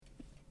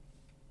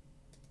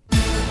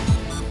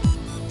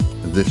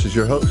This is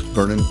your host,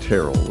 Vernon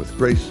Terrell with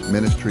Grace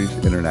Ministries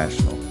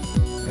International,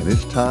 and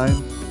it's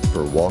time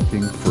for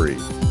Walking Free.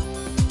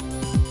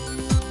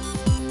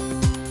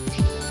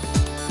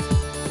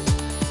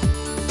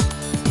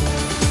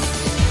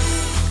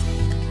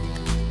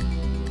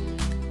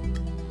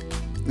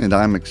 And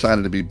I'm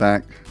excited to be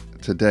back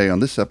today on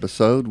this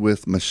episode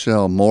with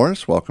Michelle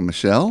Morris. Welcome,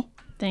 Michelle.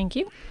 Thank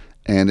you.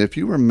 And if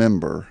you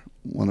remember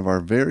one of our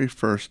very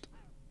first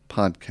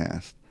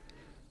podcasts,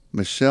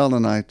 Michelle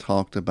and I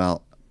talked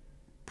about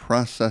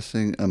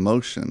processing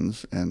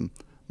emotions, and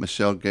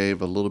Michelle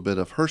gave a little bit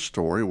of her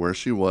story, where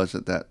she was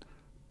at that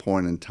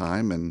point in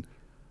time. And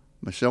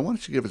Michelle, why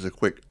don't you give us a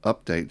quick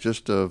update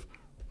just of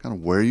kind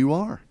of where you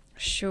are?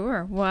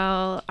 Sure.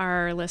 Well,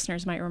 our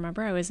listeners might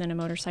remember I was in a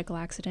motorcycle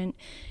accident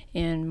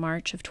in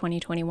March of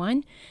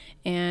 2021,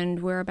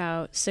 and we're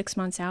about 6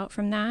 months out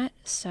from that.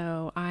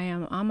 So I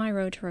am on my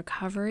road to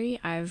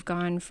recovery. I've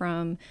gone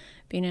from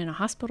being in a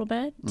hospital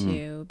bed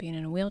to being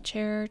in a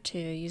wheelchair to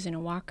using a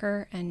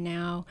walker, and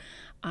now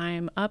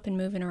I'm up and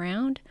moving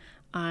around.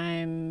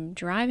 I'm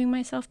driving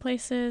myself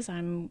places.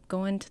 I'm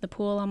going to the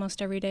pool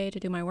almost every day to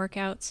do my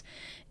workouts,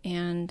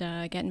 and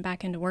getting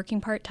back into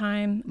working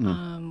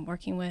part-time,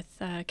 working with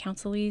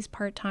counselees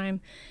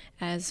part-time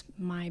as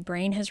my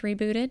brain has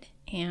rebooted,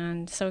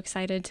 and so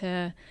excited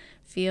to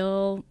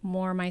feel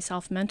more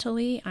myself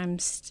mentally. I'm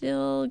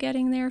still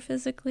getting there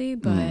physically,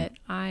 but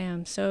I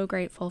am so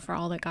grateful for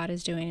all that God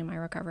is doing in my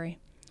recovery.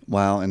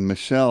 Wow. And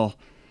Michelle,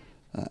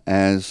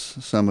 as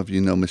some of you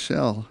know,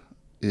 Michelle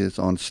is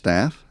on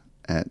staff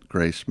at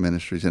Grace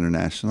Ministries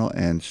International,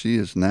 and she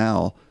is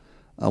now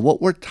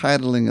what we're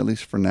titling, at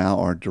least for now,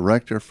 our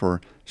Director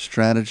for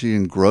Strategy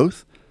and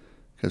Growth,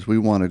 because we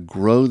want to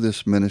grow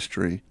this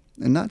ministry,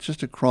 and not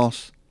just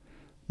across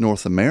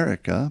North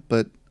America,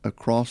 but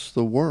across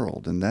the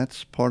world, and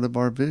that's part of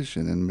our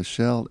vision. And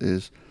Michelle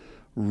is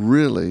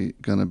really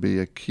going to be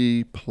a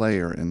key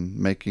player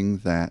in making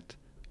that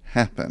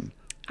happen.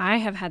 I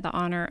have had the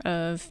honor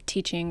of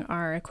teaching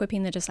our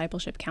Equipping the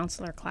Discipleship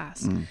Counselor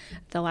class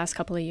the last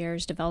couple of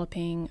years,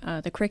 developing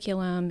the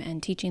curriculum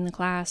and teaching the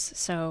class.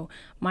 So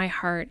my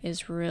heart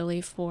is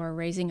really for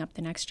raising up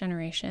the next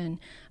generation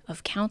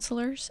of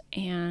counselors.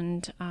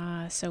 And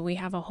so we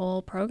have a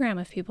whole program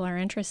if people are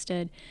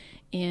interested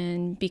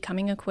in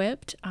becoming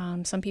equipped.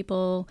 Some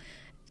people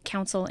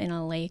counsel in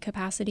a lay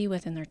capacity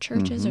within their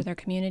churches or their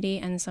community,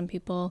 and some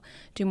people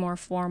do more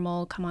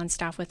formal, come on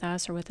staff with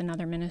us or with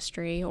another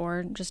ministry,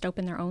 or just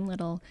open their own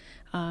little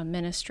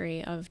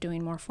ministry of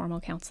doing more formal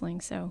counseling.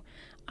 So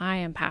I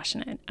am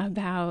passionate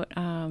about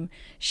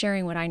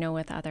sharing what I know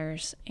with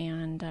others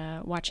and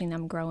watching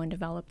them grow and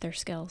develop their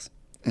skills.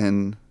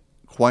 And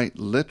quite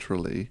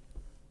literally,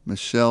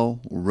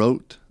 Michelle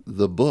wrote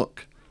the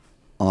book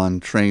on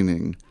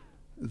training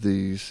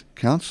these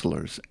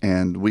counselors,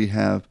 and we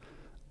have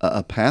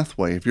a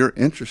pathway. If you're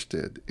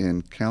interested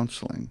in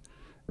counseling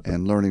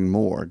and learning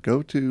more,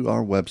 go to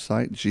our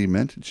website,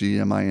 gmint.org,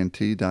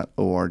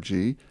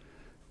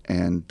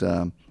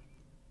 and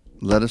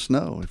let us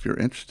know if you're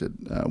interested.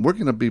 We're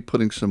going to be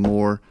putting some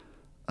more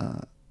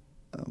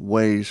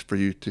ways for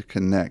you to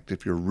connect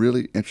if you're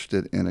really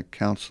interested in a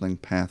counseling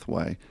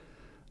pathway.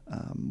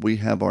 We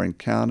have our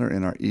encounter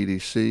in our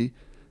EDC,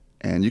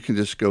 and you can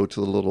just go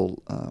to the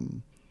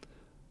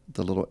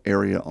little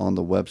area on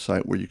the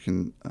website where you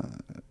can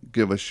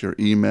give us your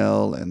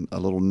email and a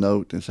little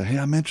note and say, hey,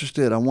 I'm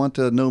interested. I want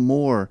to know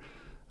more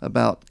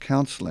about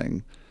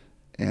counseling.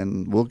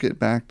 And we'll get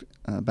back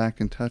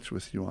in touch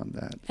with you on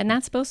that. And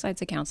that's both sides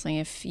of counseling.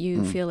 If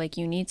you feel like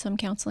you need some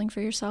counseling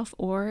for yourself,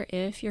 or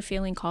if you're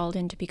feeling called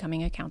into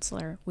becoming a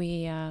counselor,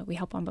 we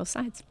help on both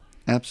sides.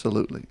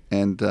 Absolutely.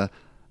 And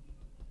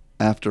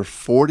after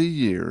 40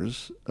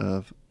 years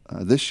of,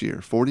 this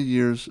year, 40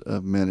 years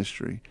of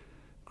ministry,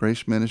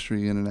 Grace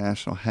Ministry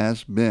International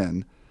has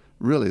been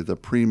really the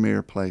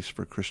premier place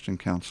for Christian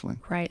counseling.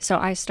 Right. So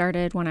I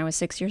started when I was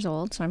 6 years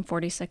old, so I'm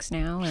 46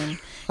 now, and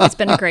it's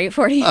been a great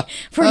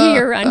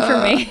 40-year run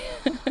for me.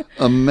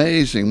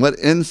 Amazing. What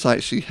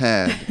insight she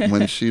had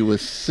when she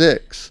was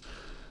 6.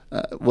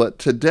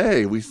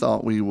 Today we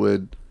thought we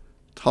would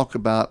talk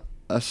about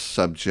a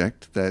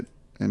subject that,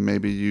 and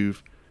maybe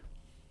you've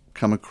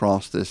come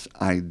across this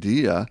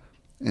idea,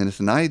 and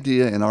it's an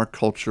idea in our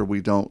culture we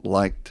don't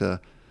like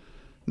to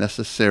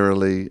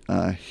necessarily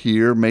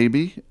hear,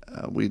 maybe.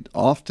 We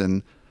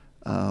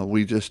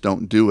just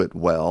don't do it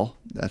well.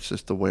 That's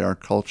just the way our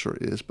culture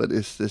is. But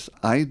it's this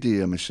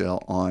idea,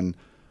 Michelle, on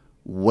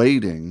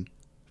waiting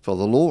for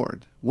the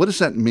Lord. What does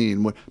that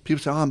mean? When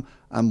people say,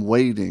 I'm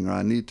waiting, or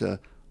I need to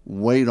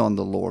wait on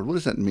the Lord. What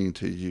does that mean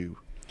to you?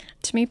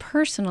 To me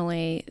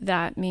personally,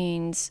 that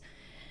means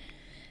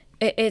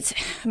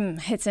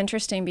it's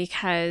interesting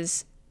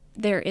because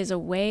there is a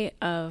way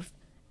of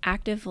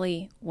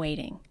actively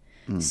waiting.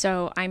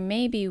 So I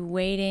may be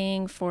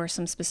waiting for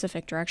some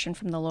specific direction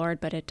from the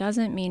Lord, but it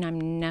doesn't mean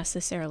I'm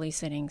necessarily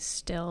sitting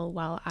still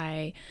while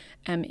I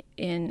am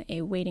in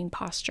a waiting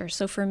posture.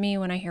 So for me,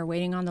 when I hear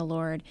waiting on the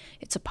Lord,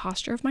 it's a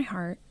posture of my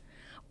heart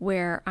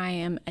where I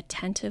am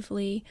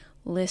attentively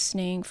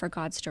listening for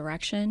God's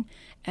direction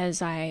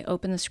as I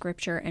open the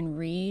scripture and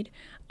read.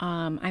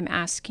 I'm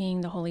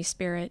asking the Holy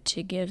Spirit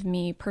to give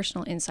me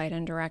personal insight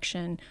and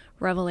direction,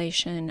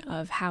 revelation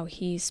of how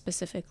He's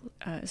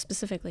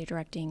specifically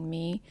directing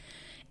me.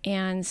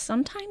 And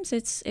sometimes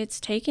it's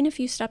taking a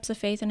few steps of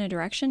faith in a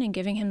direction and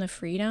giving Him the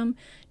freedom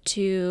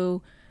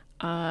to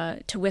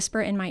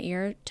whisper in my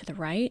ear to the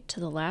right, to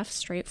the left,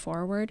 straight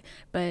forward.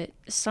 But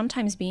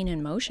sometimes being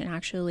in motion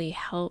actually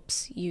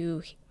helps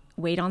you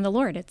wait on the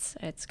Lord.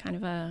 It's kind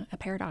of a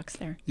paradox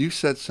there. You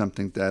said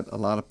something that a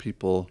lot of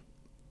people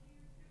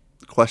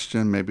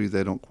question, maybe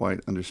they don't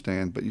quite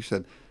understand, but you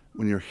said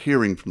when you're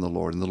hearing from the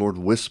Lord and the Lord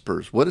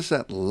whispers, what is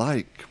that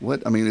like?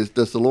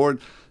 Does the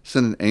Lord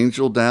send an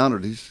angel down, or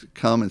does He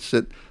come and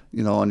sit,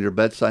 on your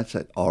bedside and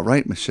say, all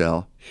right,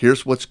 Michelle,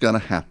 here's what's going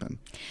to happen?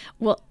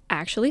 Well,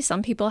 actually,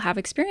 some people have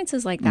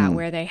experiences like that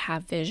where they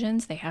have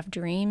visions, they have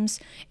dreams.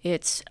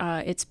 It's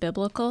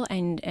biblical,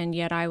 and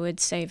yet I would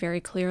say very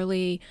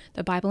clearly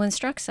the Bible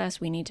instructs us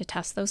we need to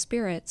test those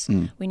spirits.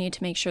 We need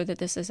to make sure that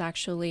this is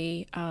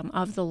actually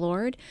of the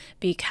Lord,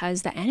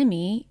 because the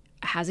enemy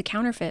has a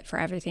counterfeit for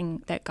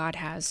everything that God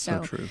has.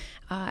 So true.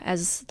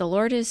 As the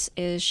Lord is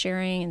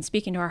sharing and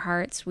speaking to our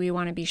hearts, we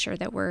want to be sure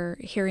that we're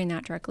hearing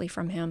that directly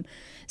from Him.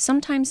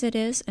 Sometimes it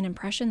is an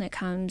impression that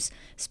comes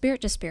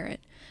spirit to spirit.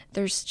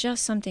 There's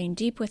just something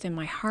deep within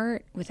my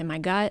heart, within my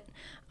gut,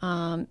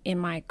 in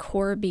my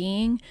core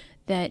being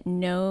that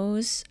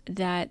knows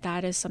that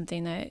that is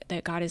something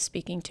that God is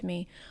speaking to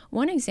me.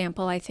 One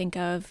example I think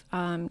of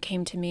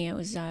came to me. It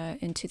was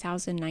in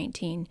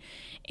 2019,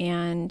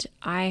 and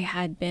I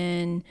had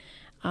been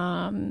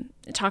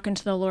talking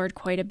to the Lord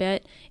quite a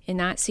bit in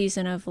that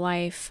season of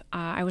life.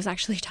 I was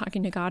actually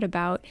talking to God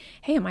about,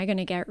 hey, am I going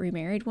to get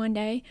remarried one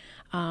day?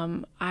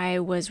 I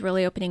was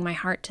really opening my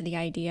heart to the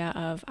idea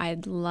of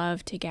I'd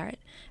love to get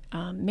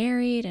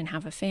married and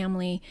have a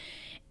family.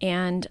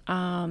 And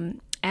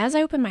as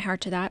I opened my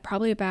heart to that,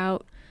 probably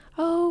about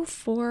 4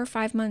 or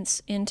 5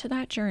 months into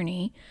that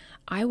journey,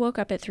 I woke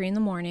up at 3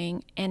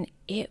 a.m, and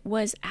it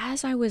was,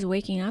 as I was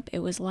waking up, it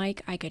was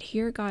like I could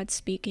hear God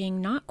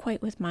speaking, not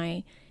quite with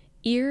my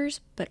ears,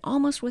 but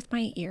almost with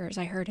my ears.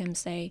 I heard Him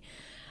say,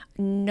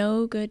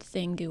 "No good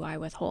thing do I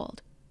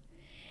withhold."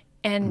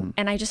 And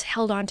I just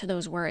held on to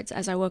those words.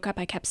 As I woke up,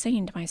 I kept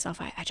saying to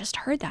myself, I just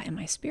heard that in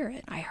my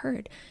spirit. I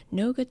heard,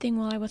 "No good thing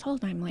will I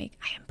withhold." And I'm like,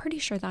 I am pretty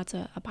sure that's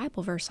a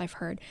Bible verse I've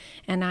heard.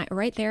 And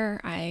right there,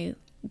 I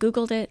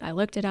Googled it, I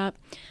looked it up,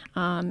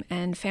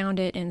 and found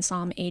it in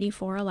Psalm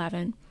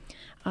 84:11.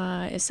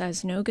 It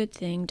says, "No good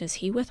thing does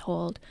He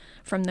withhold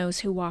from those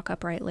who walk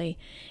uprightly."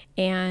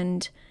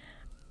 And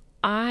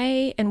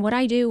what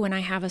I do when I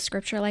have a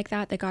scripture like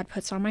that God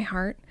puts on my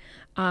heart,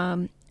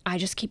 I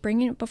just keep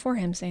bringing it before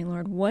Him, saying,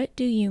 "Lord, what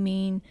do you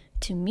mean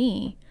to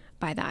me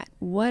by that?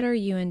 What are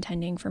you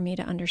intending for me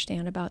to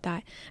understand about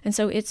that?" And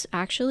so it's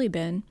actually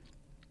been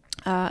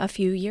a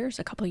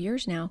couple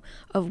years now,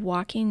 of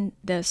walking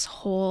this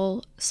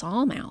whole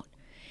psalm out.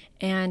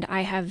 And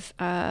I have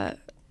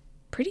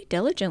pretty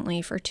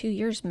diligently for 2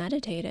 years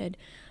meditated.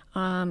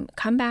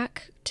 Come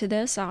back to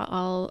this.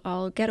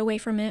 I'll get away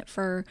from it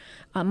for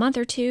a month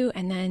or two,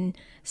 and then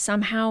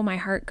somehow my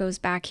heart goes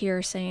back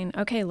here saying,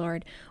 "Okay,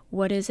 Lord,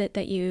 what is it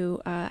that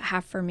you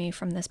have for me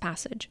from this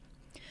passage?"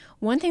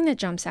 One thing that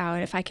jumps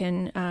out, if I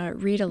can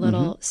read a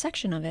little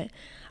section of it,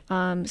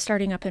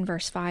 starting up in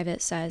verse 5,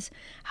 it says,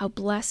 "How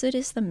blessed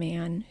is the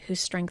man whose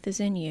strength is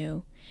in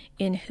you,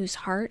 in whose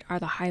heart are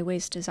the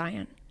highways to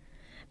Zion.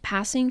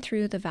 Passing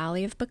through the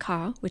valley of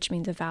Baca," which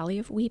means the valley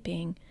of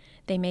weeping,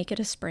 "they make it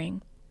a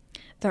spring.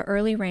 The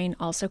early rain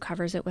also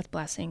covers it with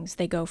blessings.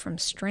 They go from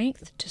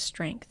strength to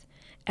strength.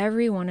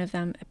 Every one of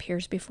them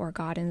appears before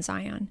God in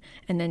Zion."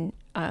 And then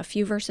a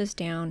few verses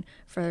down,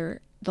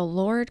 "For the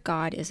Lord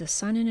God is a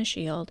sun and a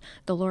shield.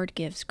 The Lord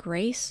gives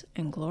grace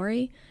and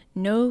glory.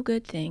 No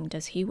good thing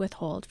does He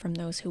withhold from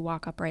those who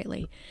walk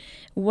uprightly."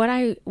 What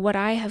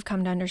I have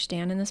come to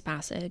understand in this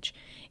passage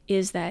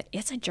is that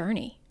it's a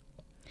journey.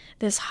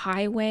 This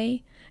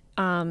highway,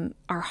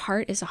 our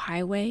heart is a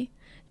highway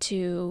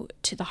to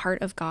the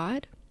heart of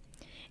God,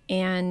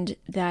 and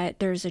that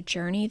there's a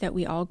journey that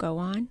we all go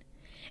on.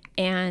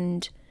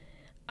 And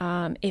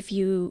if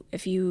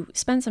you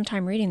spend some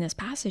time reading this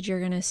passage, you're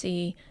going to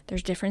see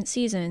there's different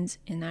seasons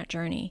in that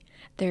journey.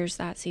 There's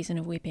that season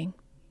of weeping.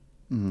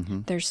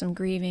 There's some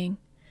grieving.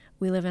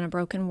 We live in a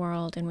broken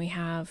world, and we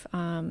have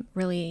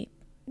really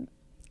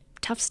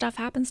tough stuff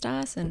happens to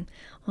us. And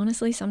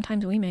honestly,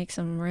 sometimes we make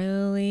some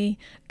really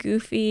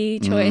goofy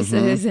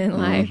choices in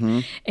life,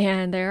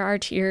 and there are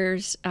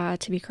tears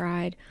to be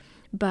cried.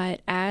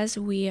 But as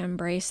we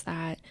embrace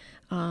that,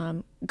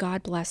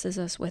 God blesses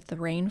us with the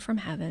rain from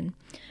heaven,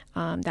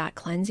 that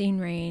cleansing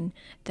rain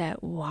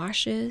that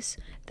washes,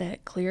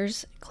 that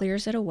clears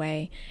it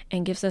away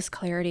and gives us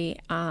clarity.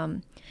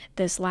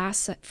 This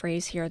last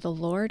phrase here, "The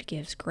Lord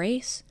gives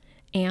grace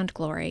and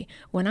glory."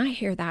 When I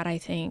hear that, I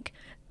think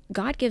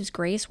God gives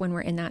grace when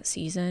we're in that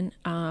season.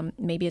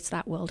 Maybe it's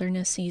that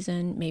wilderness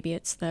season. Maybe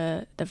it's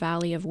the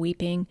valley of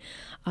weeping.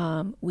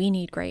 We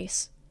need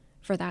grace.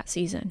 for that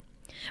season.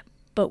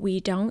 But we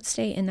don't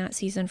stay in that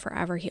season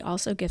forever. He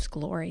also gives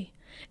glory.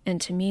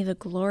 And to me, the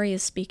glory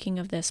is speaking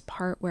of this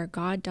part where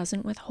God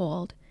doesn't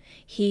withhold.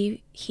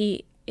 He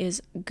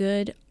is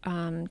good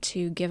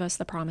to give us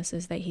the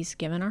promises that he's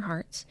given our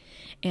hearts,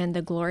 and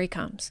the glory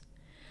comes.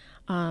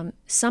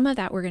 Some of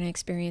that we're going to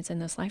experience in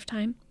this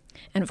lifetime.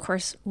 And of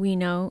course, we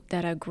know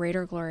that a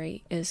greater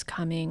glory is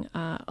coming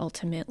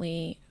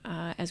ultimately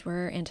as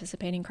we're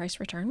anticipating Christ's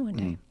return one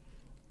day.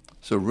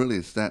 So really,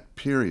 it's that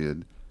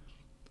period.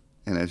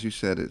 And as you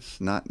said,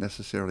 it's not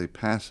necessarily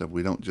passive.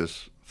 We don't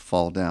just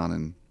fall down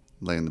and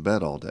lay in the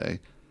bed all day,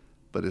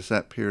 but it's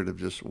that period of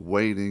just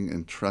waiting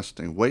and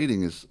trusting.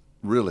 Waiting is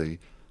really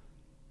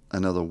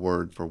another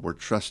word for we're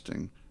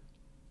trusting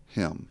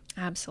him.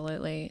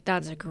 Absolutely.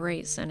 That's a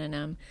great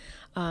synonym.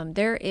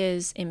 There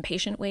is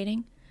impatient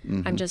waiting.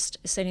 I'm just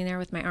sitting there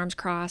with my arms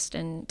crossed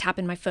and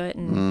tapping my foot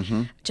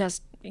and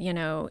just,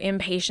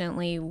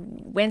 impatiently,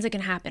 when's it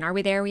going to happen? Are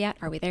we there yet?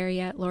 Are we there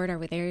yet? Lord, are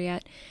we there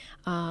yet?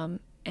 And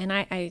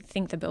I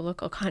think the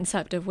biblical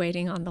concept of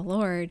waiting on the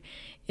Lord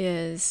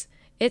is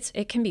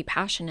it can be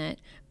passionate,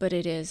 but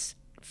it is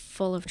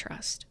full of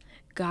trust.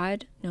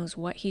 God knows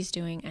what he's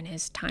doing, and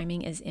his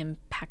timing is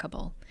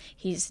impeccable.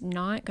 He's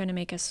not going to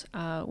make us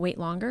wait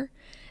longer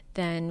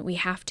than we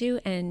have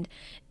to. And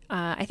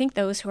I think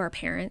those who are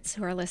parents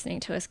who are listening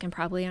to us can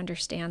probably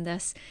understand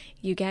this.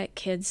 You get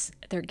kids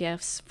their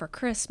gifts for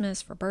Christmas,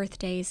 for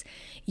birthdays.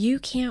 You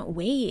can't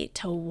wait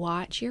to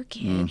watch your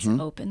kids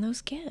open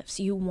those gifts.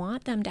 You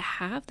want them to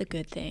have the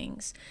good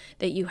things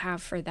that you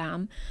have for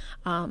them,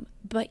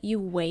 but you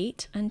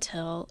wait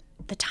until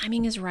the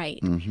timing is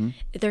right.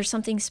 There's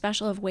something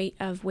special of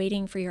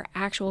waiting for your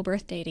actual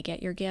birthday to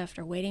get your gift,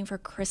 or waiting for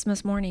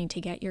Christmas morning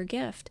to get your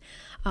gift.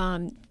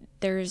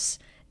 There's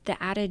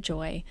the added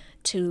joy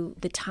to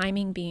the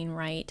timing being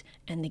right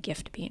and the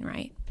gift being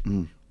right.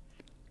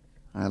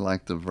 I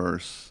like the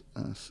verse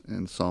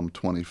in Psalm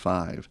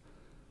 25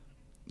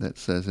 that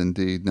says,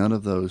 "Indeed, none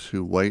of those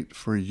who wait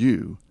for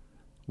you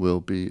will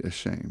be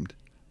ashamed."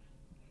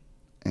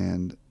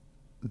 And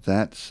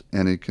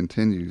it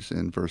continues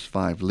in verse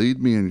 5,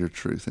 "Lead me in your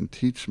truth and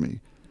teach me,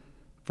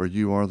 for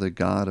you are the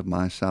God of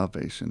my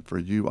salvation. For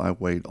you I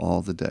wait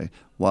all the day."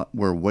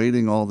 We're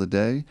waiting all the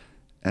day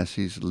as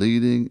he's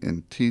leading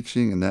and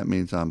teaching, and that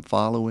means I'm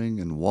following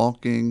and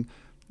walking,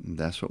 and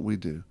that's what we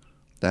do.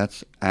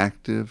 That's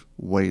active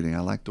waiting.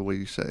 I like the way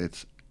you say it.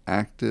 It's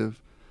active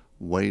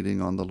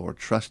waiting on the Lord,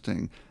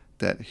 trusting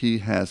that he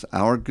has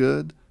our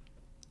good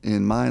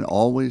in mind,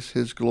 always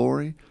his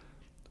glory.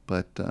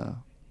 But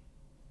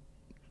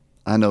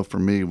I know for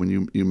me, when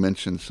you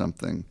mentioned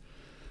something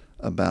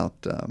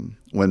about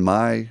when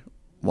my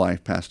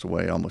wife passed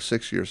away almost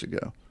 6 years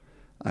ago,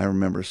 I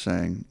remember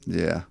saying,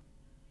 yeah,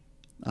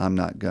 I'm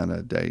not going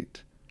to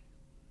date.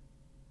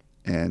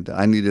 And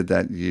I needed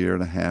that year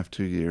and a half,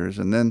 2 years.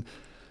 And then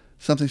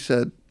something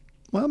said,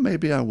 well,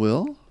 maybe I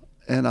will.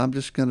 And I'm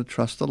just going to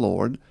trust the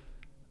Lord.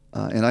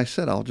 And I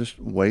said, I'll just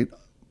wait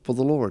for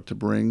the Lord to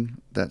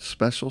bring that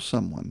special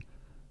someone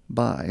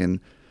by. And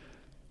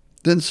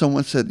then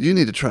someone said, you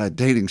need to try a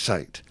dating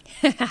site.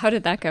 How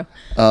did that go?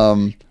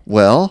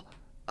 Well,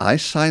 I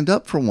signed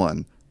up for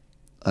one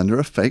under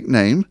a fake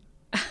name.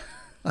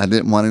 I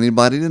didn't want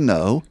anybody to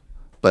know.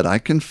 But I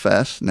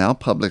confess now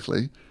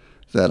publicly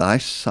that I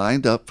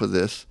signed up for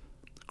this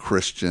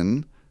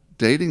Christian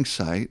dating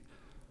site,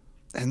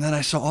 and then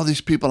I saw all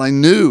these people I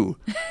knew,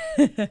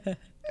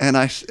 and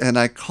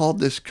I called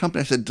this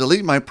company. I said,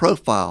 delete my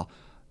profile.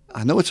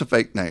 I know it's a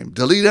fake name.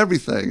 Delete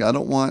everything. I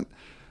don't want.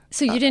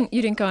 So you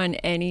didn't go on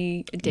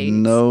any dates?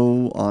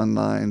 No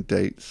online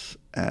dates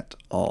at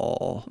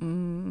all.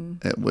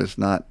 It was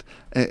not.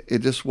 It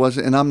just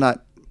wasn't. And I'm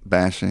not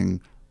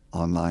bashing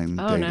online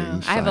dating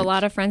sites. I have a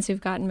lot of friends who've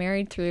gotten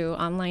married through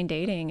online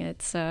dating.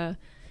 It's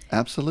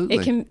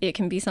absolutely it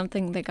can be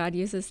something that God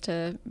uses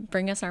to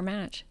bring us our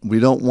match. We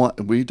don't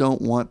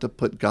want to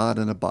put God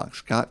in a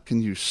box. God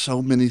can use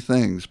so many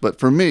things, but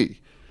for me,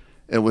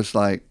 it was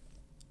like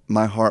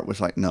my heart was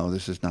like, no,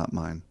 this is not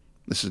mine.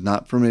 This is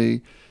not for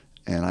me,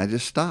 and I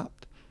just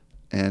stopped,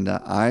 and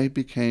I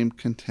became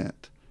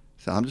content.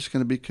 So I'm just going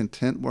to be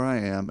content where I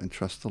am and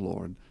trust the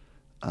Lord,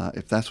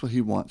 if that's what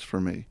He wants for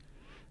me.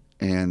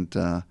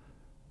 And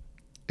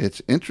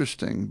it's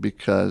interesting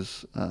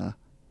because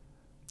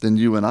then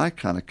you and I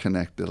kind of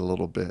connected a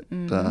little bit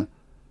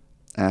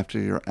after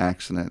your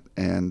accident,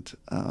 and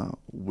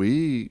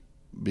we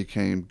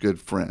became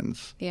good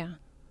friends. Yeah.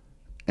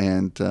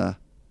 And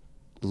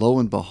lo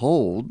and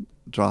behold,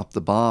 drop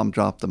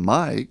the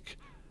mic,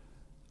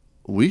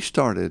 we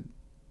started,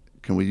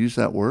 can we use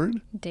that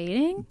word?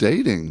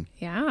 Dating.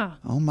 Yeah.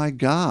 Oh my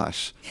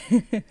gosh.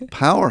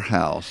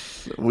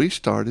 Powerhouse. We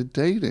started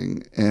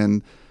dating,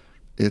 and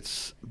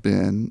it's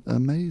been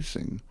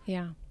amazing.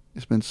 Yeah.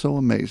 It's been so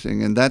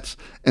amazing. And that's,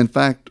 in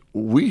fact,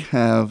 we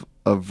have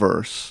a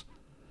verse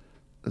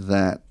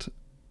that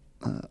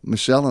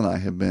Michelle and I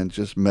have been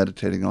just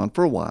meditating on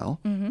for a while.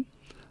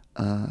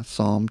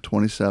 Psalm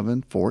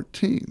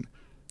 27:14.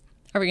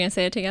 Are we going to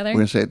say it together? We're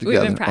going to say it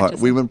together. We've been practicing. All right,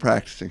 we've been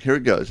practicing. Here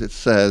it goes. It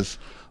says,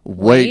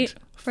 wait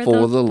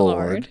for the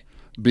Lord.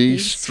 Be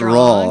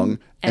strong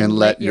and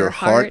let your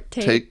heart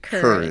take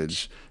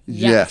courage.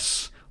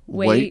 Yes,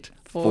 wait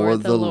for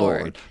the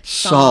Lord.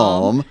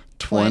 Psalm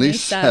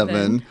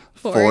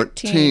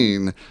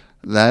 27:14.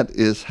 That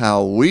is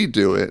how we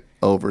do it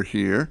over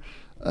here.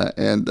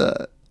 And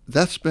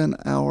that's been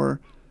our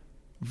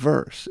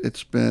verse.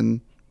 It's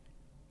been,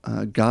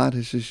 God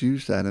has just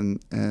used that.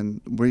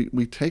 And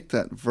we take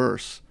that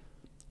verse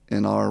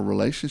in our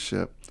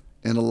relationship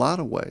in a lot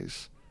of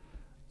ways,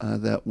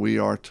 that we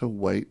are to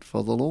wait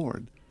for the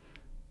Lord.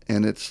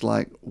 And it's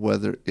like,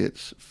 whether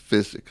it's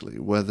physically,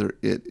 whether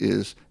it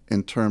is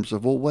in terms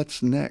of, well,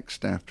 what's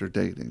next after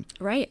dating?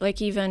 Right.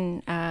 Like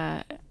even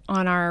on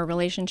our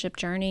relationship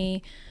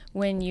journey,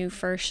 when you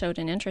first showed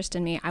an interest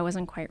in me, I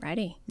wasn't quite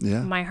ready.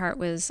 Yeah. My heart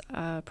was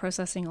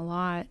processing a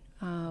lot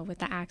with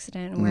the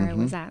accident and where I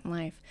was at in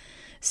life.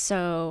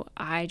 So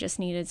I just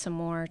needed some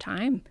more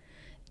time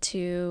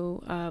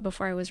to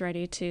before I was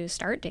ready to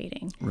start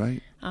dating.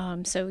 Right.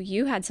 So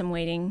you had some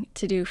waiting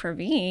to do for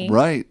me.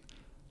 Right.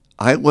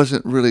 I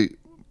wasn't really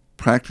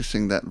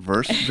practicing that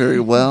verse very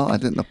well. I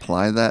didn't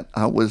apply that.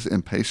 I was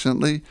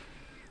impatiently.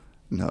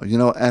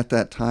 No, at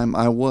that time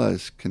I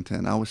was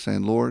content. I was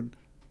saying, Lord,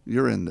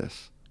 you're in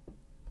this.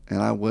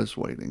 And I was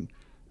waiting.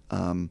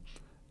 And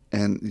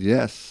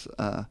yes,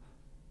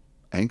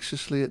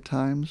 anxiously at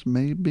times,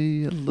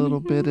 maybe a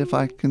little bit, if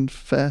I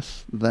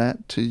confess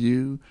that to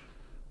you.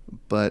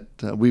 But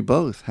we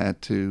both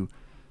had to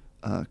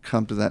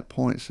come to that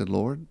point and said,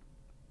 Lord,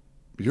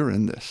 you're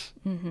in this.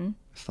 Mm-hmm.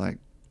 It's like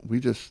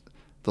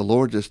the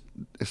Lord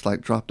it's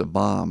like dropped a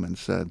bomb and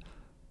said,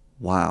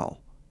 wow.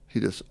 He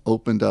just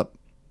opened up.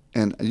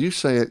 And you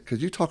say it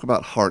because you talk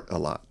about heart a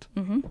lot.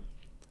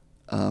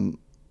 Mm-hmm.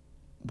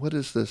 What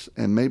is this?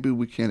 And maybe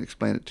we can't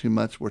explain it too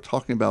much. We're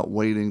talking about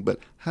waiting, but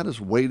how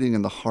does waiting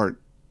and the heart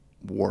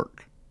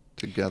work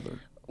together?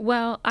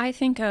 Well, I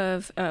think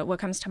of what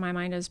comes to my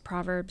mind is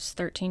Proverbs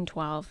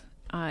 13:12.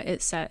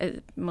 It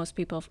said, most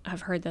people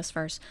have heard this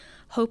verse,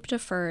 hope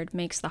deferred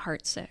makes the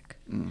heart sick,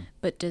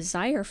 but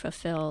desire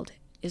fulfilled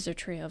is a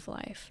tree of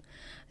life.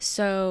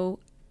 So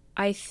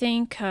I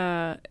think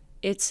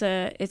it's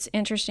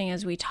interesting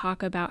as we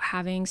talk about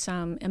having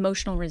some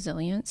emotional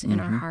resilience in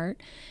our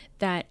heart,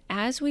 that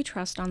as we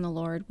trust on the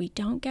Lord, we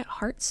don't get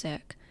heart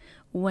sick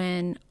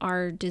when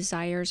our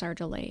desires are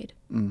delayed.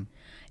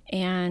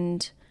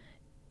 And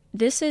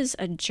this is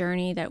a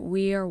journey that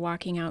we are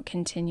walking out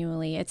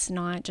continually. It's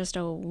not just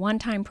a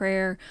one-time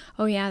prayer.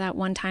 Oh yeah, that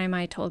one time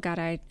I told God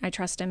I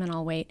trust him and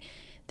I'll wait.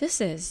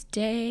 This is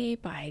day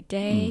by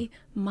day,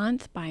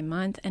 month by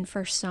month, and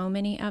for so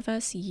many of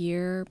us,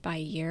 year by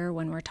year,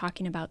 when we're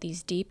talking about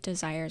these deep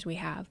desires we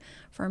have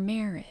for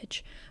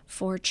marriage,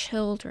 for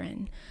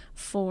children,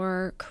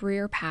 for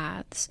career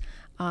paths,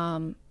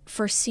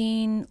 for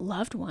seeing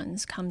loved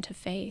ones come to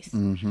faith.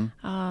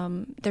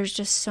 There's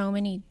just so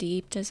many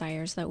deep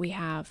desires that we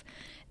have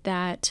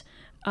that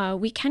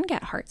we can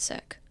get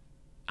heartsick.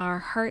 Our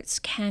hearts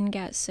can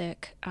get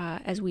sick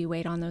as we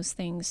wait on those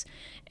things.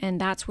 And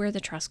that's where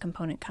the trust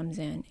component comes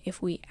in.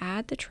 If we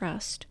add the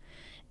trust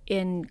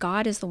in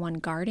God is the one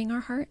guarding our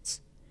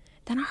hearts,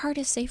 then our heart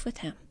is safe with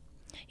him.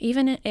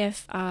 Even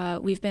if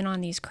we've been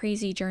on these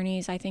crazy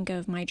journeys, I think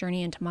of my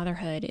journey into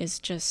motherhood is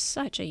just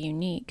such a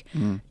unique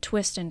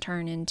twist and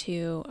turn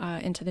into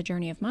the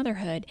journey of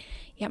motherhood.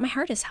 Yet my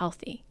heart is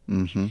healthy.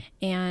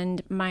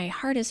 And my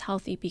heart is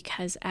healthy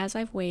because as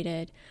I've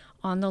waited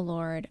on the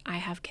Lord, I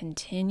have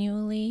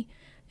continually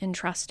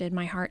entrusted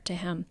my heart to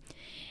him.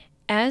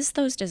 As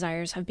those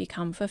desires have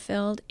become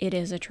fulfilled, it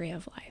is a tree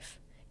of life.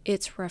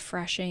 It's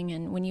refreshing.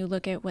 And when you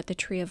look at what the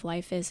tree of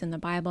life is in the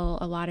Bible,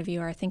 a lot of you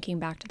are thinking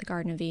back to the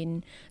Garden of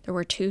Eden. There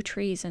were two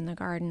trees in the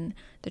garden,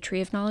 the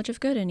tree of knowledge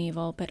of good and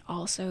evil, but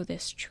also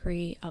this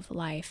tree of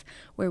life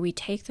where we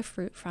take the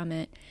fruit from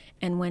it.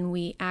 And when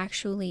we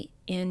actually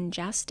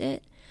ingest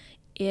it,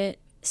 it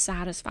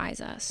satisfies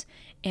us.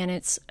 And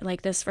it's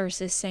like this verse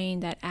is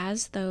saying that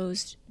as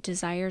those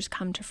desires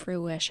come to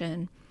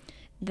fruition,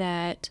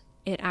 that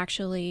it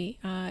actually,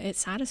 it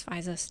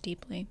satisfies us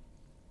deeply.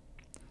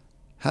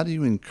 How do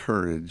you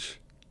encourage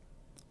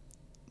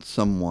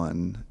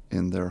someone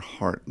in their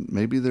heart?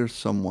 Maybe there's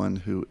someone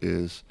who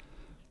is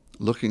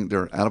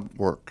they're out of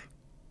work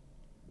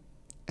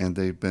and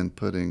they've been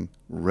putting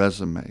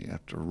resume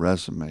after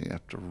resume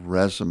after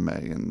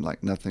resume and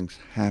like nothing's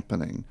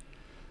happening.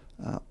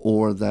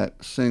 Or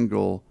that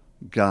single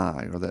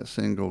guy or that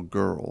single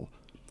girl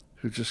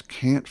who just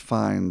can't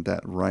find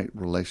that right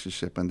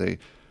relationship and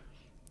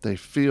they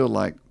feel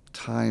like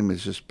time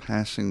is just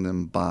passing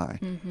them by.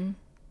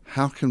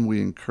 How can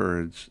we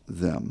encourage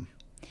them?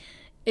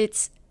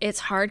 It's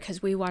hard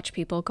because we watch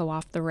people go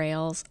off the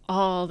rails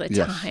all the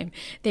time.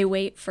 They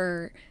wait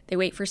for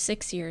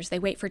 6 years, they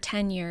wait for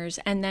 10 years,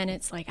 and then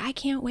it's like, I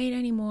can't wait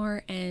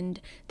anymore,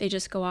 and they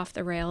just go off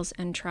the rails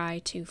and try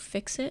to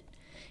fix it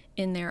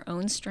in their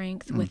own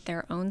strength with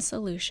their own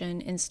solution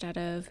instead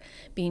of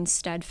being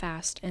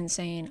steadfast and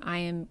saying, I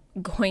am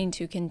going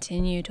to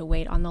continue to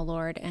wait on the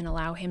Lord and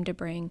allow him to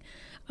bring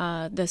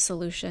the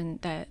solution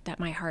that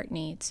my heart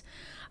needs.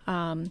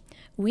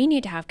 We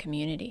need to have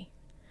community.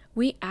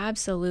 we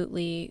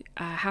absolutely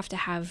have to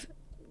have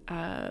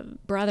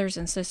brothers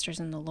and sisters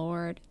in the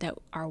Lord that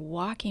are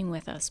walking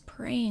with us,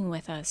 praying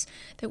with us,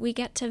 that we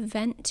get to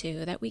vent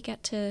to, that we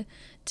get to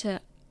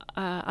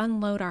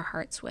unload our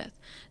hearts with.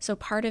 So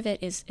part of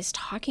it is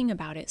talking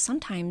about it.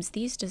 Sometimes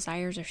these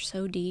desires are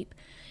so deep,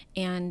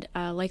 and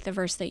like the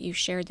verse that you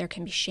shared, there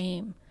can be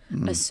shame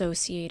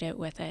associated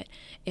with it.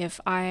 If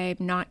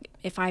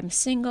I'm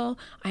single,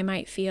 I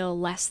might feel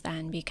less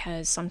than,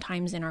 because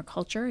sometimes in our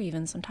culture,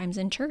 even sometimes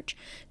in church,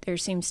 there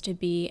seems to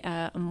be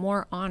a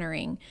more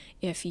honoring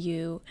if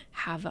you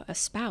have a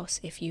spouse,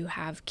 if you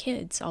have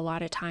kids. A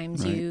lot of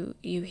times Right.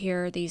 you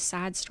hear these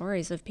sad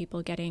stories of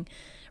people getting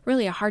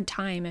really a hard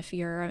time if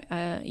you're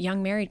a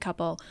young married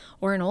couple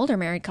or an older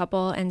married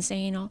couple, and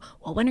saying, oh,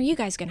 well, when are you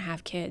guys going to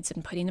have kids,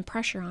 and putting the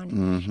pressure on.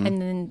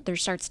 And then there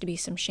starts to be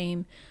some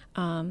shame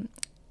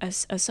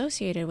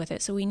associated with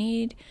it. So we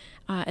need,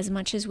 as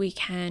much as we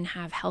can,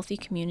 have healthy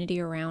community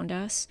around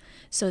us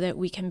so that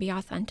we can be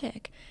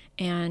authentic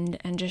and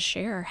just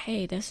share,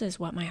 hey, this is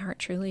what my heart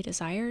truly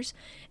desires,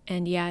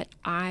 and yet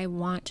I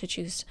want to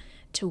choose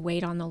to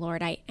wait on the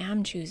Lord. I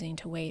am choosing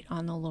to wait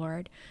on the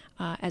Lord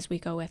as we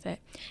go with it.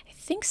 I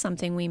think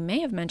something we may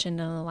have mentioned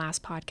in the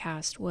last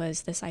podcast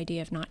was this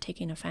idea of not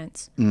taking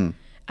offense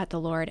at the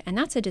Lord. And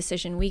that's a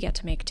decision we get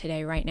to make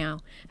today, right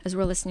now. As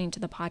we're listening to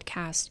the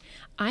podcast,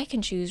 I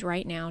can choose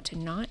right now to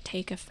not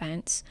take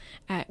offense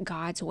at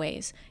God's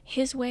ways.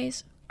 His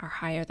ways are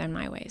higher than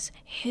my ways.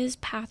 His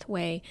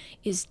pathway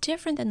is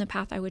different than the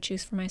path I would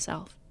choose for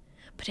myself.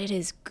 But it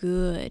is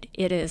good.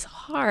 It is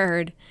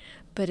hard,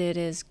 but it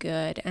is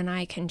good. And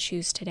I can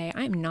choose today,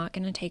 I'm not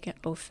going to take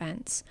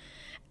offense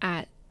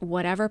at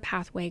whatever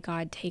pathway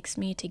God takes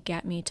me to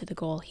get me to the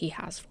goal He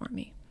has for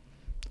me.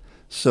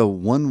 So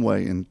one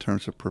way in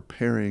terms of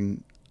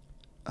preparing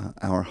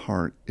our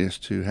heart is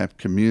to have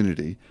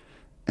community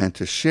and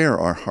to share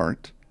our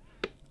heart.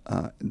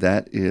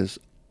 That is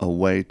a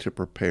way to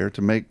prepare,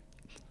 to make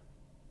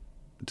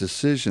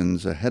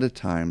decisions ahead of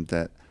time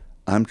that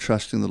I'm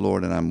trusting the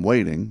Lord and I'm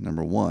waiting,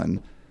 number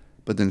one.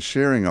 But then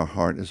sharing our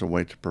heart is a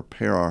way to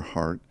prepare our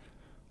heart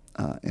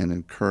and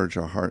encourage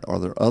our heart. Are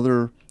there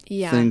other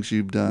things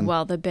you've done?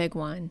 Well, the big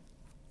one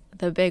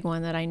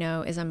that I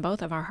know is in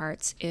both of our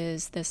hearts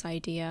is this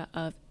idea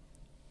of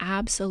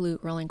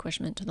absolute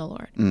relinquishment to the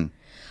Lord,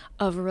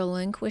 of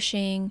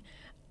relinquishing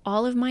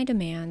all of my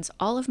demands,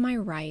 all of my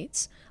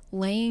rights,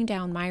 laying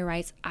down my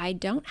rights. I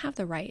don't have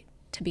the right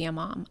to be a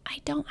mom.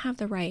 I don't have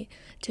the right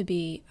to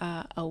be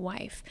a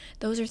wife.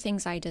 Those are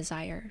things I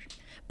desire.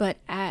 But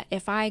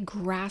if I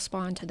grasp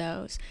onto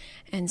those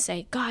and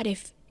say, God,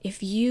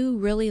 if you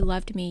really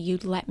loved me,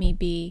 you'd let me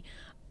be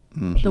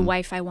the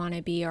wife I want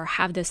to be, or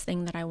have this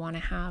thing that I want to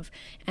have,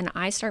 and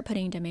I start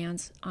putting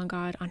demands on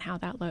God on how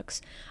that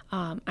looks,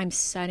 I'm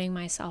setting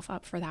myself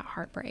up for that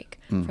heartbreak,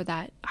 for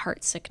that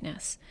heart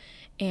sickness.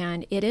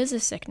 And it is a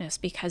sickness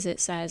because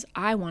it says,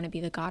 I want to be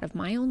the God of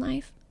my own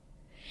life,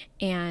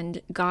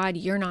 and God,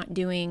 you're not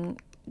doing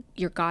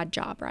your God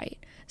job right.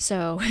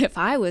 So if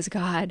I was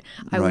God,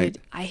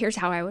 here's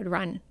how I would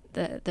run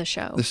the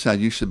show. This is how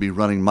you should be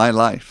running my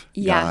life,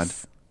 God.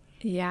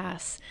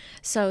 Yes.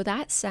 So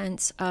that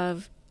sense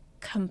of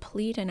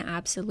complete and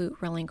absolute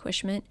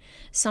relinquishment,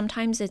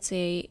 sometimes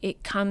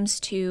it comes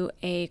to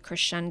a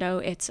crescendo.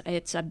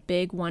 It's a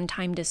big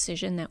one-time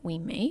decision that we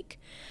make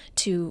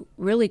to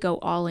really go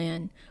all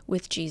in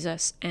with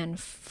Jesus and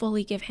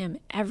fully give Him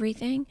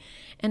everything.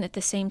 And at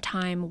the same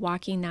time,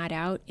 walking that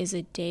out is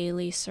a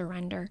daily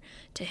surrender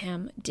to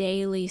Him,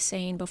 daily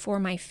saying, before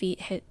my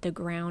feet hit the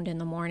ground in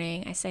the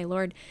morning, I say,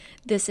 Lord,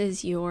 this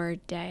is your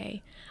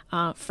day.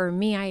 For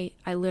me,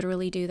 I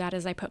literally do that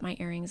as I put my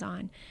earrings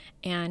on.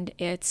 And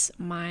it's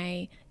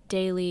my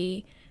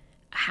daily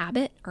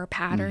habit or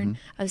pattern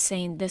of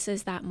saying, this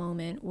is that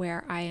moment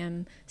where I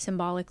am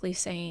symbolically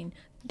saying,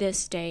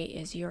 this day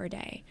is your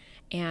day.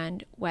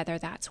 And whether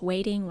that's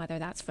waiting, whether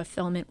that's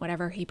fulfillment,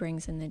 whatever He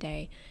brings in the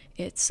day,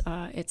 it's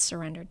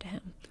surrendered to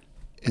Him.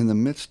 In the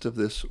midst of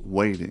this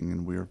waiting,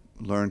 and we've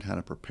learned how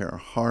to prepare our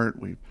heart,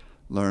 we've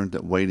learned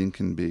that waiting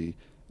can be,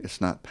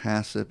 it's not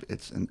passive,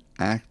 it's an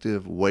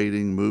active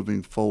waiting,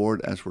 moving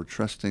forward as we're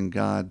trusting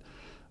God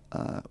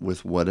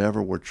with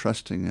whatever we're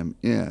trusting Him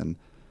in.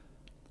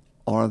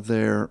 Are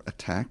there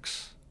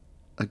attacks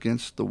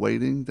against the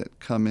waiting that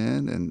come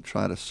in and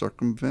try to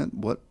circumvent?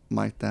 What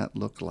might that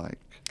look like?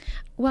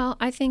 Well,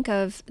 I think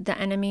of the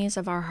enemies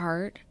of our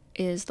heart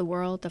is the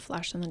world, the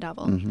flesh, and the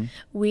devil.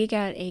 We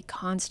get a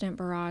constant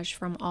barrage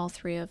from all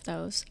three of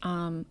those.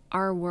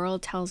 Our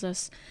world tells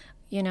us,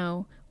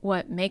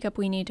 what makeup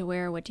we need to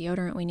wear, what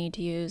deodorant we need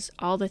to use,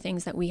 all the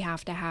things that we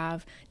have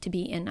to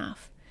be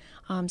enough.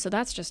 So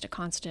that's just a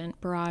constant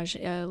barrage,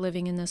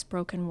 living in this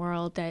broken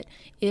world that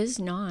is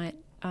not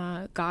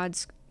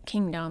God's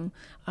kingdom.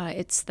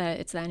 It's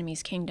the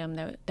enemy's kingdom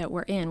that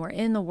we're in. We're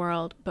in the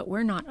world, but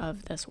we're not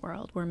of this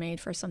world. We're made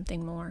for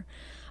something more.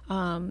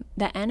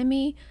 The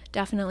enemy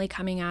definitely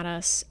coming at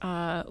us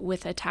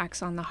with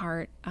attacks on the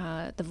heart.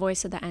 The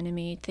voice of the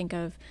enemy. Think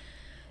of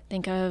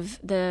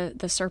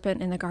the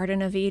serpent in the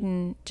Garden of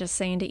Eden just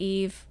saying to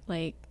Eve,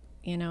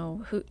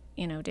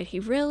 did he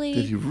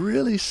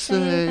really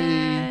say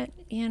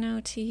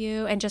that, to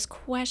you? And just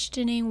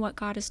questioning what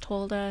God has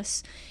told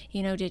us.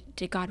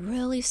 Did God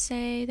really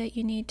say that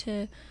you need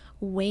to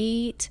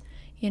wait,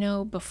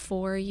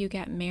 before you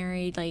get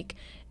married? Like,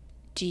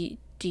 do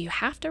you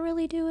have to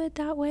really do it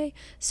that way?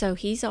 So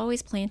he's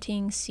always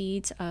planting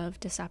seeds of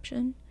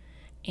deception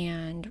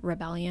and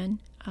rebellion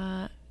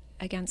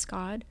against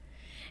God.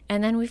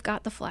 And then we've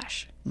got the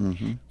flesh.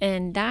 Mm-hmm.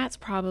 And that's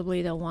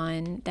probably the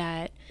one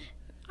that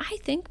I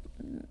think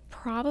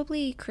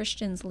probably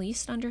Christians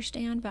least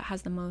understand, but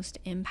has the most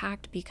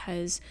impact,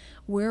 because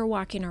we're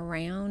walking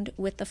around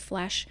with the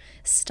flesh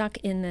stuck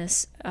in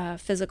this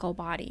physical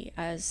body,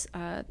 as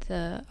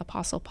the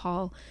Apostle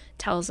Paul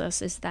tells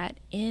us, is that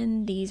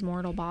in these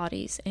mortal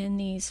bodies, in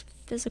these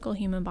physical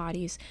human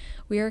bodies,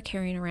 we are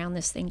carrying around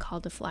this thing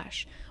called the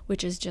flesh,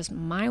 which is just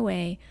my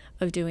way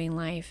of doing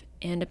life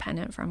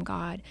independent from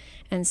God.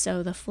 And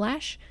so the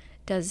flesh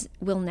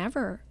will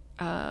never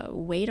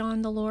wait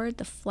on the Lord.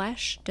 The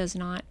flesh does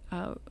not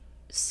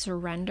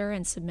surrender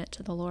and submit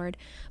to the Lord,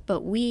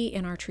 but we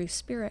in our true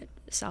spirit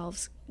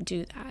selves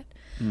do that.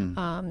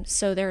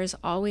 So there is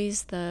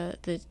always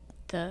the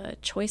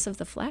choice of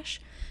the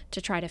flesh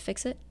to try to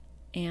fix it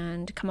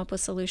and come up with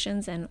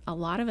solutions. And a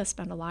lot of us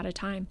spend a lot of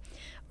time.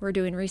 We're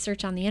doing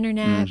research on the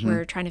internet. Mm-hmm.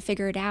 We're trying to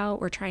figure it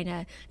out. We're trying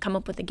to come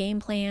up with a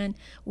game plan.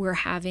 We're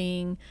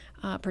having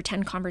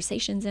pretend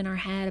conversations in our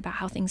head about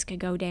how things could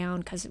go down,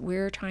 because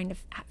we're trying to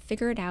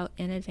figure it out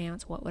in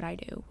advance. What would I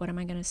do? What am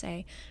I going to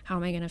say? How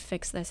am I going to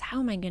fix this? How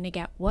am I going to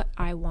get what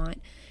I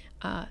want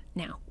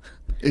now?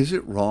 Is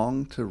it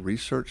wrong to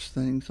research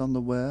things on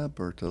the web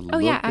or to look? Oh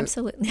yeah,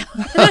 absolutely. You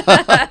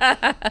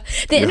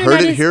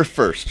heard it here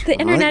first. The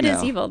internet right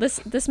is evil.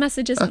 This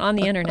message isn't on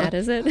the internet,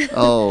 is it?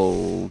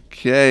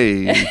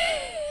 Okay.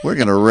 We're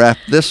going to wrap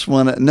this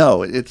one up.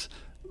 No,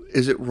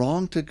 is it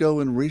wrong to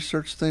go and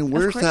research things?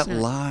 Where's that not.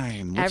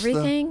 line?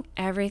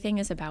 Everything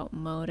is about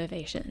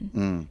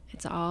motivation.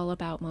 It's all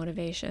about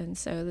motivation.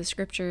 So the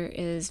scripture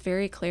is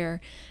very clear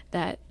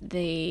that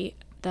the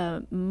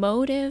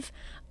motive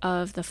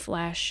of the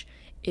flesh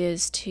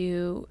is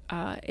to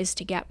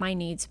get my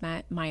needs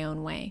met my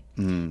own way.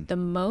 The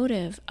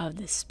motive of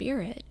the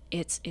spirit,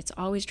 it's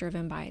always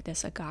driven by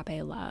this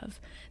agape love,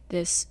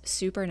 this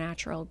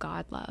supernatural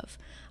God love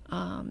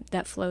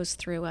that flows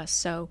through us.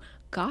 So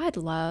God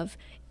love,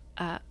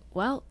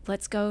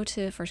 let's go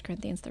to 1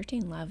 Corinthians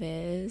 13. Love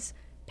is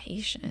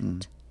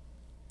patient.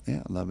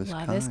 Yeah, love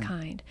is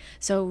kind.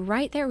 So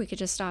right there we could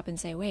just stop and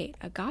say, wait,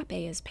 agape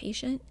is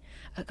patient.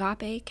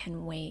 Agape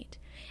can wait.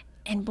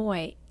 And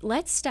boy,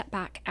 let's step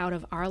back out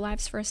of our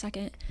lives for a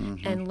second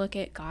and look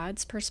at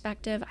God's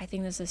perspective. I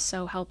think this is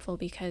so helpful,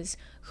 because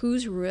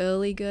who's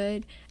really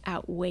good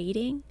at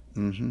waiting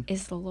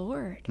is the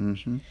Lord.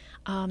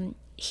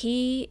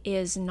 He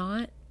is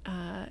not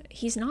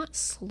he's not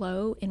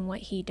slow in what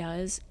he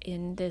does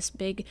in this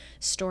big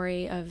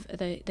story of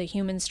the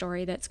human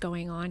story that's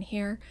going on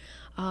here.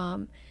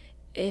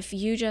 If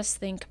you just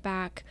think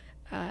back,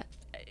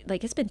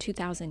 like it's been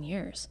 2,000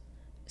 years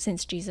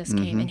since Jesus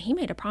came, and he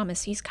made a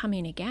promise he's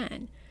coming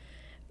again.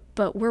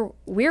 But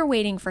we're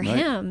waiting for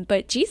him,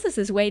 but Jesus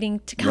is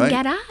waiting to come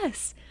get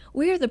us.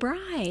 We're the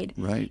bride.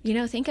 Right.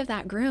 Think of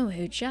that groom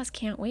who just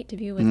can't wait to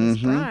be with his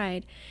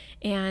bride.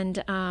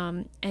 And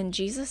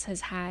Jesus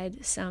has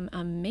had some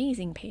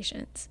amazing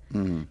patience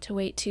to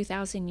wait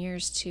 2,000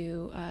 years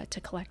to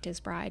collect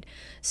his bride.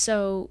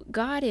 So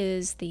God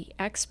is the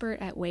expert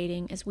at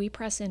waiting. As we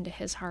press into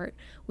his heart,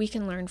 we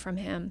can learn from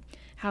him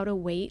how to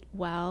wait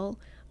well,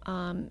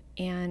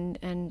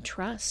 and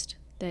trust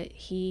that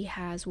he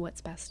has what's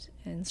best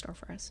in store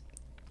for us.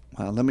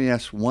 Well, let me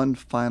ask one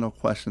final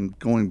question.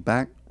 Going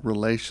back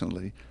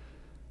relationally,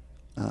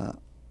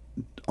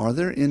 are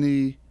there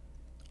any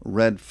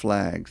red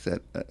flags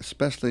that,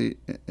 especially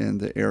in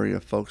the area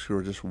of folks who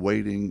are just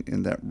waiting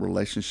in that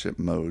relationship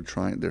mode,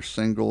 they're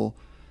single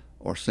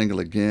or single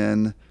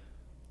again,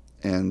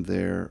 and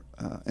they're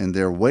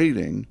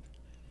waiting?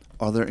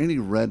 Are there any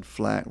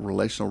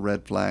relational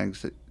red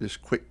flags, that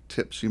just quick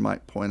tips you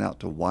might point out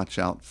to watch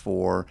out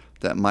for,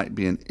 that might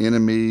be an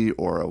enemy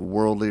or a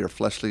worldly or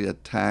fleshly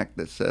attack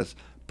that says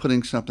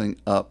putting something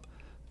up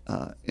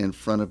in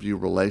front of you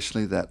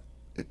relationally, that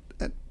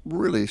it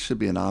really should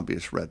be an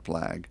obvious red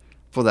flag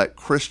for that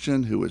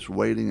Christian who is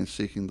waiting and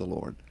seeking the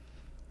Lord?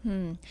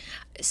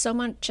 So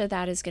much of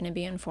that is going to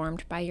be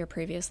informed by your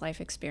previous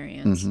life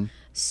experience.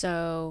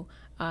 So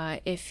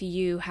if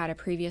you had a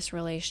previous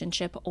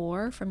relationship,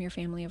 or from your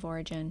family of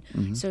origin.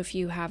 So if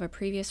you have a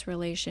previous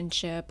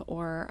relationship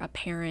or a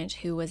parent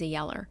who was a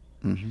yeller,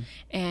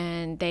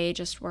 and they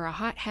just were a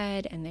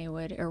hothead and they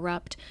would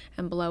erupt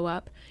and blow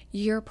up,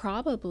 you're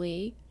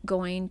probably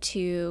going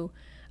to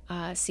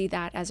see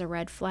that as a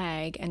red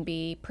flag and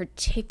be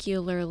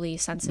particularly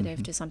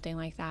sensitive to something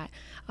like that.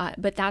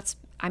 But that's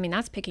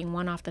picking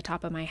one off the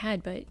top of my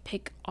head, but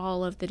pick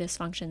all of the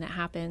dysfunction that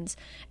happens.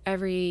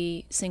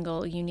 Every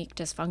single unique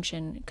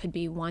dysfunction could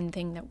be one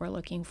thing that we're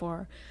looking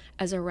for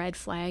as a red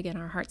flag, and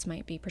our hearts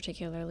might be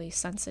particularly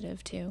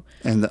sensitive to.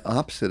 And the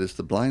opposite is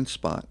the blind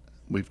spot.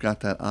 we've got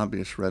that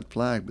obvious red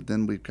flag, but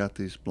then we've got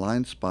these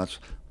blind spots.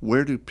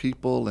 Where do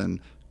people and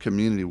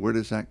community, where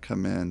does that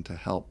come in to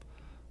help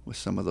with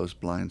some of those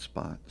blind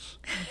spots?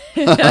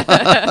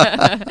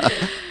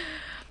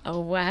 Oh,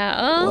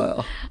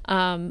 well.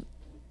 Well,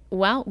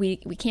 Well, we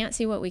can't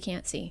see what we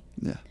can't see.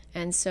 yeah.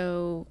 And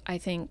so I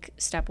think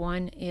step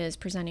one is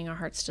presenting our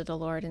hearts to the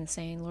Lord and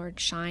saying, Lord,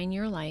 shine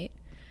your light.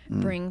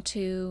 Bring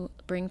to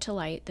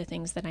light the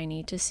things that I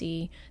need to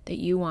see, that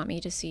you want me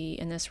to see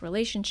in this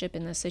relationship,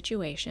 in this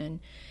situation.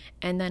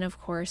 And then,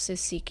 of course, is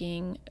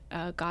seeking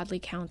godly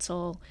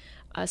counsel,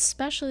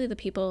 especially the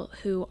people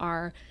who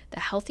are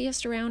the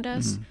healthiest around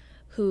us,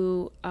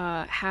 who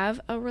have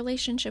a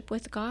relationship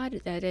with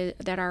God,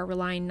 that are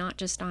relying not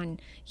just on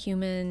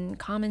human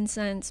common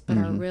sense, but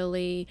are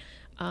really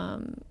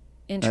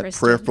interested. That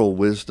prayerful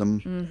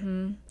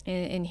wisdom.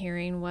 In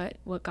hearing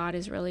what God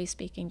is really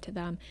speaking to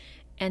them.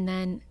 And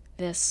then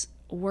this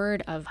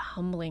word of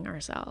humbling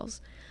ourselves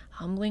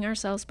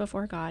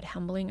before God,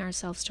 humbling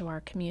ourselves to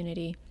our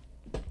community,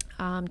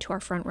 to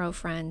our front row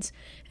friends,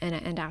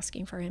 and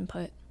asking for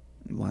input.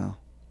 Wow.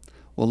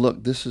 Well,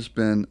 look, this has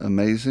been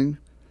amazing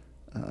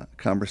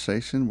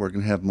conversation. We're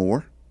going to have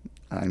more,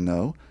 I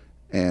know.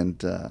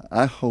 And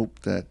I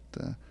hope that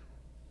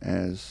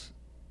as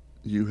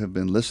you have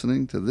been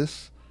listening to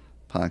this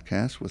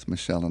podcast with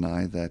Michelle and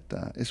I,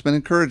 that it's been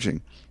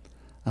encouraging.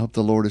 I hope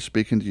the Lord is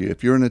speaking to you.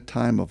 If you're in a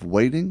time of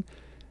waiting,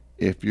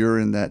 if you're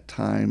in that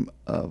time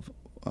of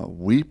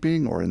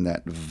weeping or in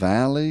that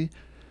valley,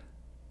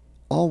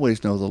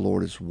 always know the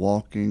Lord is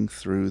walking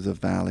through the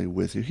valley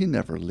with you. He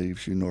never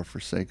leaves you nor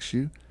forsakes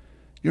you.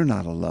 You're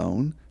not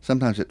alone.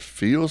 Sometimes it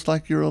feels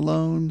like you're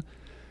alone.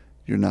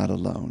 You're not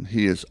alone.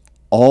 He is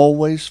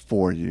always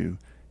for you.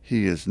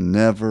 He is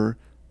never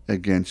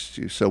against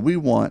you. So we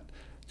want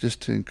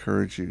just to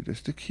encourage you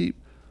just to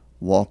keep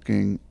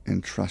walking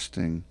and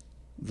trusting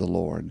the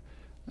Lord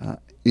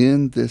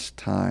in this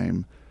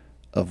time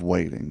of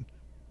waiting.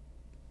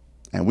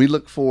 And we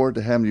look forward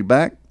to having you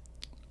back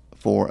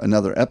for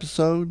another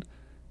episode.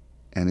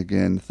 And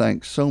again,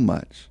 thanks so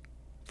much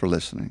for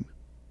listening.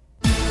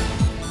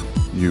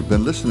 You've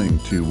been listening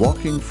to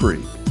Walking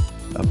Free,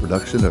 a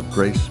production of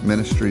Grace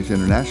Ministries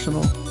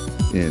International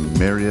in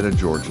Marietta,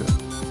 Georgia.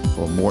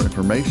 For more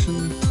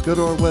information, go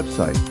to our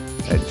website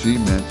at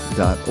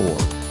gmint.org.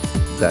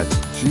 That's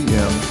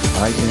gmint.org.